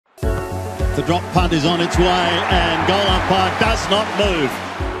The drop punt is on its way and goal umpire does not move.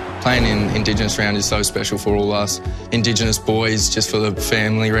 Playing in Indigenous round is so special for all us Indigenous boys, just for the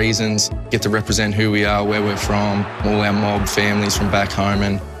family reasons. Get to represent who we are, where we're from, all our mob families from back home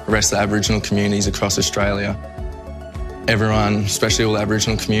and the rest of the Aboriginal communities across Australia. Everyone, especially all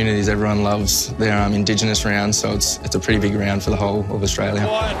Aboriginal communities, everyone loves their Indigenous round, so it's a pretty big round for the whole of Australia.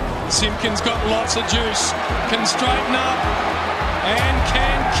 Simpkin's got lots of juice, can straighten up and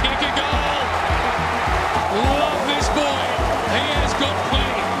can kick a goal. Love this boy, he has got plenty.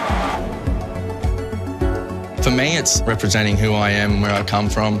 For me, it's representing who I am, where I come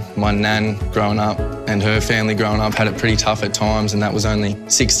from. My nan growing up and her family growing up had it pretty tough at times, and that was only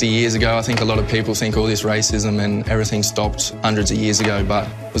 60 years ago. I think a lot of people think all this racism and everything stopped hundreds of years ago, but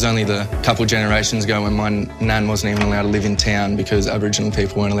it was only the couple generations ago when my nan wasn't even allowed to live in town because Aboriginal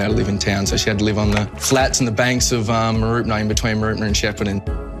people weren't allowed to live in town, so she had to live on the flats and the banks of Mooroopna, in between Mooroopna and Shepparton.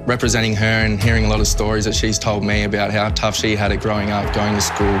 Representing her and hearing a lot of stories that she's told me about how tough she had it growing up, going to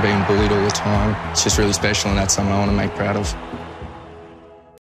school, being bullied all the time. It's just really special, and that's something I want to make proud of.